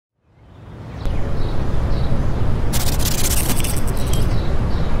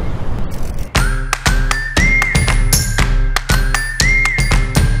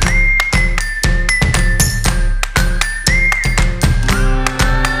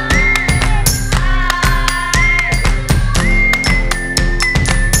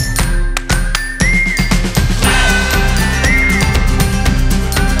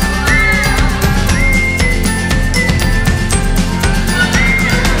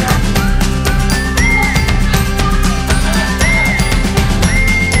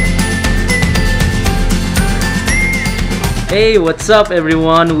Hey, what's up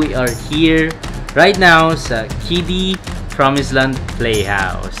everyone? We are here right now sa Kiddie Promiseland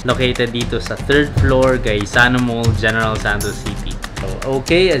Playhouse. Located dito sa 3rd floor, Gaisano Mall, General Santos City. So,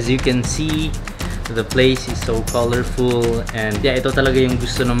 okay, as you can see, the place is so colorful and yeah, ito talaga yung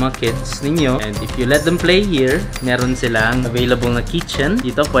gusto ng mga kids ninyo. And if you let them play here, meron silang available na kitchen.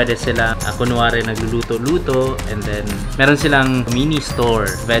 Dito pwede sila kunwari nagluluto-luto, and then meron silang mini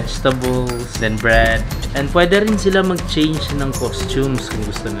store, vegetables, then bread. And pwede rin sila mag-change ng costumes kung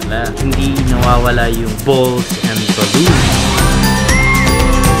gusto nila. Hindi nawawala yung balls and balloons.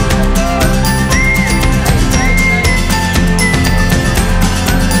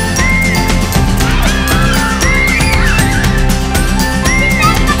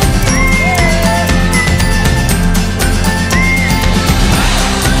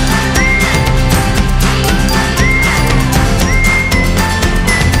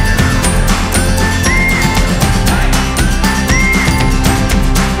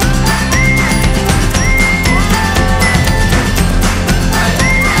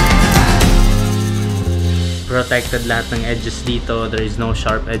 Protected lahat ng edges dito. There is no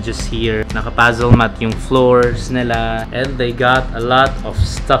sharp edges here. Naka-puzzle mat yung floors nila. And they got a lot of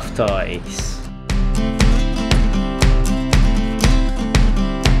stuffed toys.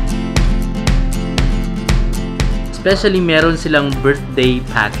 Especially meron silang birthday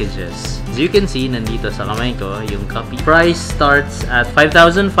packages. As you can see, nandito sa kamay ko yung copy. Price starts at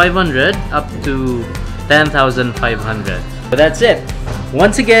 5,500 up to 10,500. But that's it.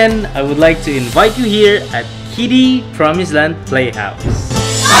 Once again, I would like to invite you here at Kiddie Promiseland Playhouse.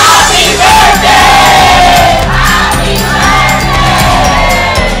 Happy birthday! Happy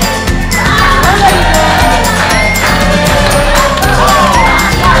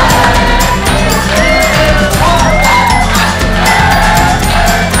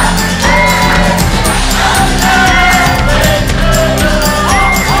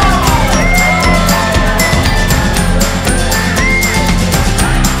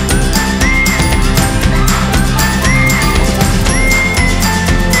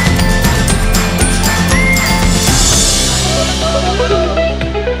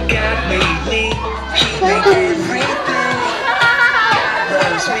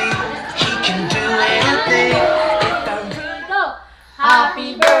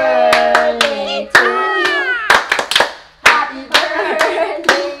Happy birthday to you. Happy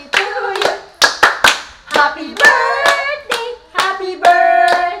birthday to you. Happy birthday, happy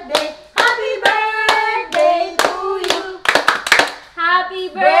birthday, happy birthday to you. Happy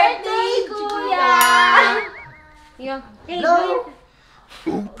birthday, Kuya. Hello.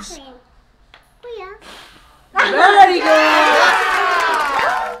 Oops. Kuya. Very good.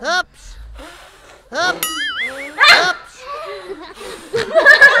 Oops. Oops. Oops.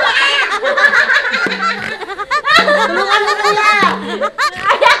 Tulungan mo kuya!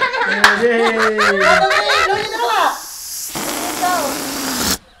 Yay! Gawin na ka! Ito!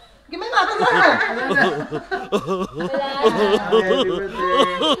 Gimay nga, tulungan mo!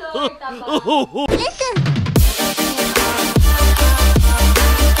 Happy birthday!